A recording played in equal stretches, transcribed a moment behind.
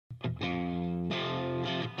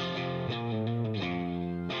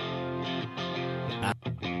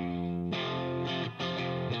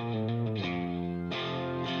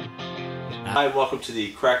Hi, welcome to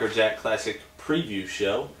the Cracker Jack Classic Preview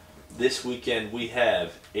Show. This weekend we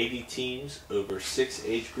have 80 teams over 6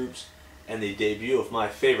 age groups and the debut of my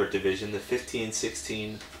favorite division, the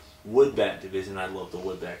 15-16 Woodbat division. I love the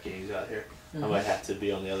Woodbat games out here. I might have to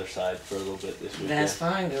be on the other side for a little bit this weekend. That's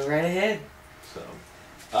fine, go right ahead.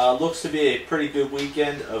 So, looks to be a pretty good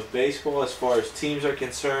weekend of baseball as far as teams are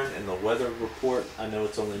concerned, and the weather report, I know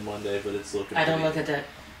it's only Monday, but it's looking I don't look at that.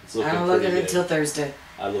 I don't look at it until Thursday.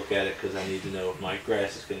 I look at it because I need to know if my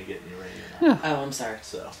grass is going to get any rain or not. Oh, I'm sorry.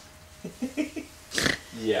 So,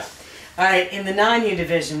 yeah. All right, in the 9U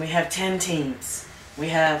division, we have 10 teams. We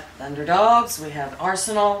have Underdogs, we have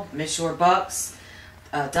Arsenal, Midshore Bucks,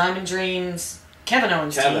 Diamond Dreams, Kevin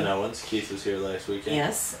Owens team. Kevin Owens. Keith was here last weekend.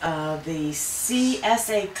 Yes. The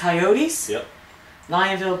CSA Coyotes. Yep.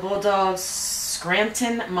 Lionville Bulldogs,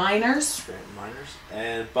 Scranton Miners. Scranton Miners.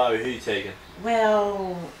 And Bobby, who you taking?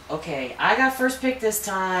 Well, okay, I got first pick this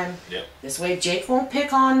time. Yep. This way Jake won't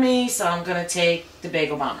pick on me, so I'm going to take the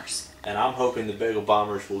Bagel Bombers. And I'm hoping the Bagel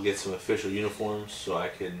Bombers will get some official uniforms so I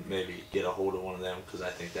can maybe get a hold of one of them because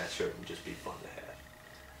I think that shirt would just be fun to have.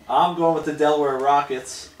 I'm going with the Delaware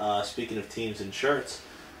Rockets. Speaking of teams and shirts,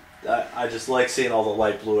 I just like seeing all the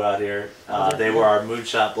light blue out here. They were our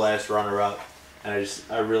Moonshot Blast runner-up, and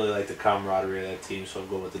I really like the camaraderie of that team, so I'm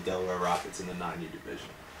going with the Delaware Rockets in the 9U division.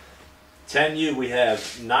 10U, we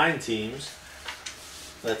have 9 teams.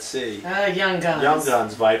 Let's see. Young Guns. Young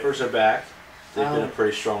Guns. Vipers are back. They've been a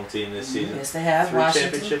pretty strong team this season. Yes, they have. 3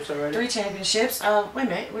 Washington, championships already? 3 championships. Wait a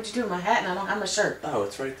minute. What'd you do with my hat? And I don't have my shirt. Oh,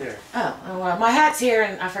 it's right there. Oh, well, my hat's here,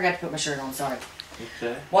 and I forgot to put my shirt on. Sorry.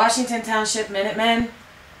 Okay. Washington Township Minutemen,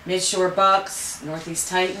 Midshore Bucks, Northeast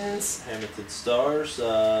Titans, Hamilton Stars,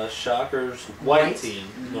 Shockers, white team.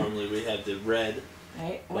 Normally we have the red.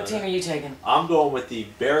 Right. What team are you taking? I'm going with the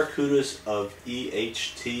Barracudas of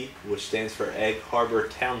EHT, which stands for Egg Harbor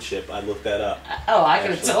Township. I looked that up. Oh, I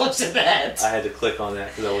could have told you that. I had to click on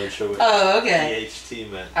that because I wasn't sure what EHT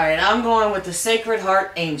meant. All right, I'm going with the Sacred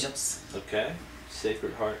Heart Angels. Okay.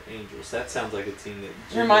 Sacred Heart Angels. That sounds like a team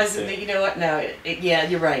that... Reminds me, you know what? No, yeah,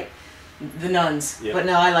 you're right. The Nuns. Yep. But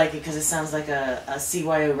no, I like it because it sounds like a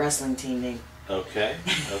CYO wrestling team name. Okay,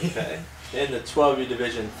 okay. In the 12U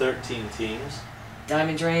division, 13 teams.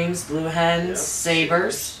 Diamond Dreams, Blue Hens,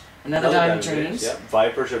 Sabres, another Diamond Dreams. Yep.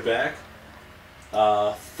 Vipers are back.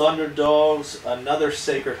 Thunder Dogs, another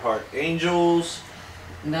Sacred Heart Angels.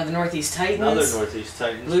 Another Northeast Titans. Another Northeast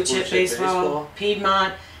Titans. Blue Chip Baseball,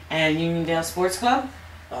 Piedmont, and Uniondale Sports Club.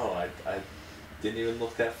 Oh, I didn't even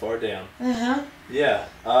look that far down. Uh-huh. Yeah.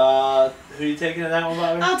 Who are you taking in that one,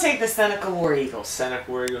 Bobby? I'll take the Seneca War Eagles. Seneca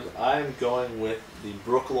War Eagles. I'm going with the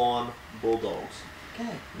Brooklawn Bulldogs. Okay.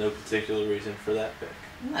 No particular reason for that pick.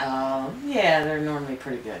 Oh, yeah, they're normally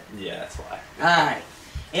pretty good. Yeah, that's why. Alright.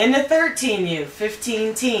 In the 13U,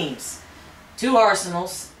 15 teams. 2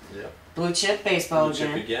 Arsenals. Yep. Blue Chip Baseball Blue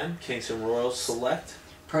Chip again. Kingston Royals Select.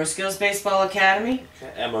 Pro Skills Baseball Academy.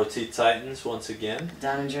 Okay. MOT Titans once again.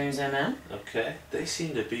 Diamond Dreams MM. Okay. They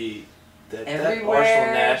seem to be... That Everywhere.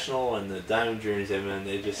 Arsenal National and the Diamond Dreams,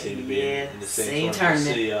 they just seem to be in the same tournament.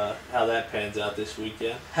 We'll see how that pans out this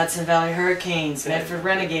weekend. Hudson Valley Hurricanes, Medford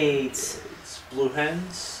Renegades. It's Blue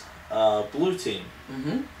Hens, blue team.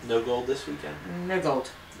 No gold this weekend? No gold.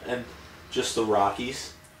 And just the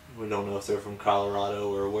Rockies. We don't know if they're from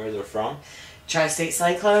Colorado or where they're from. Tri-State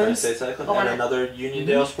Cyclones. Tri-State Cyclones. And another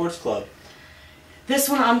Uniondale Sports Club. This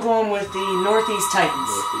one I'm going with the Northeast Titans.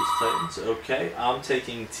 Northeast Titans, okay. I'm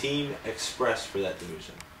taking Team Express for that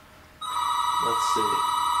division. Let's see.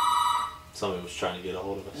 Somebody was trying to get a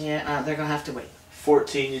hold of us. Yeah, they're going to have to wait.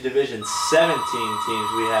 14U division, 17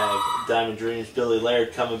 teams. We have Diamond Dreams, Billy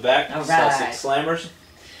Laird coming back. All right. Sussex Slammers.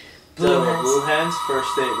 Delaware Blue Hens, First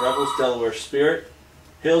State Rebels, Delaware Spirit.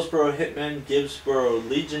 Hillsboro Hitmen, Gibbsboro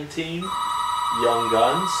Legion team. Young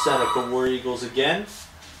Guns, Seneca War Eagles again.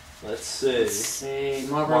 Let's see.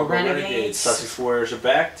 Marlboro Renegades. Sussex Warriors are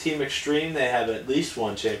back. Team Extreme, they have at least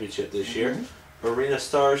 1 championship this year. Arena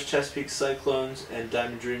Stars, Chesapeake Cyclones, and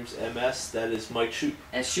Diamond Dreams MS. That is Mike Shoop.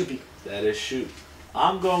 That's Shoopy. That is Shoop.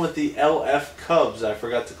 I'm going with the LF Cubs. I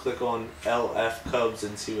forgot to click on LF Cubs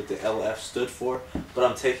and see what the LF stood for, but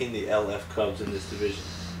I'm taking the LF Cubs in this division.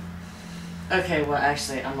 Okay, well,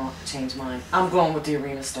 actually, I'm going to change mine. I'm going with the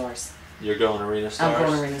Arena Stars. You're going Arena Stars? I'm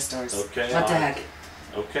going Arena Stars. Okay. What the heck?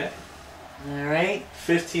 Okay. All right.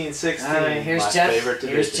 15-16, All right, here's my favorite division.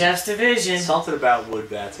 Here's Jeff's division. Something about wood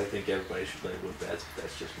bats. I think everybody should play wood bats, but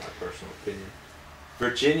that's just my personal opinion.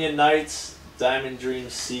 Virginia Knights, Diamond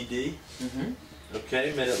Dreams CD.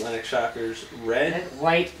 Okay, Mid-Atlantic Shockers, red,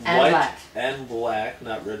 white, and black.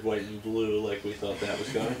 Not red, white, and blue like we thought that was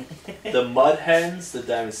going. The Mud Hens, the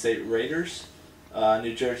Diamond State Raiders.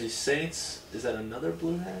 New Jersey Saints. Is that another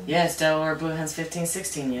Blue Hen? Yes, Delaware Blue Hens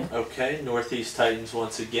 15-16U. Okay. Northeast Titans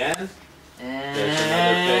once again.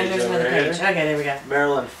 And there's another page. Okay, there we go.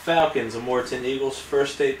 Maryland Falcons, Morton Eagles,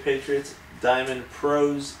 First State Patriots, Diamond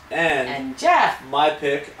Pros, And Jeff. my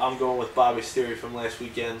pick. I'm going with Bobby's theory from last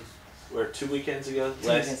weekend, or 2 weekends ago.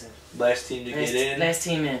 Last team to get in. Last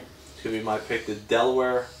team in. It's going to be my pick, the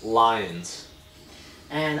Delaware Lions.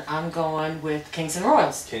 And I'm going with Kingston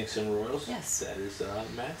Royals. Kingston Royals? Yes. That is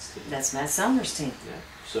Matt's team. That's Matt Sumner's team. Yeah.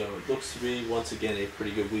 So it looks to be, once again, a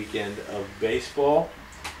pretty good weekend of baseball.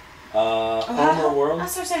 Homer World. I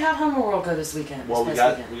was going to say, how'd Homer World go this weekend? Well, we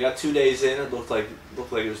got 2 days in. It looked like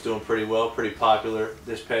it was doing pretty well, pretty popular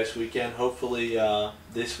this past weekend. Hopefully,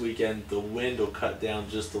 this weekend the wind will cut down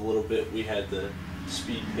just a little bit. We had the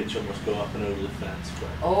speed pitch almost go up and over the fence. But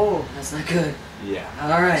oh, that's not good. yeah.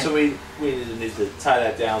 All right. So we need to tie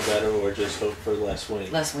that down better, or just hope for less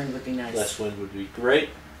wind. Less wind would be nice. Less wind would be great.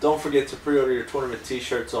 Don't forget to pre-order your tournament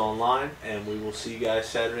T-shirts online, and we will see you guys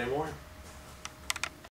Saturday morning.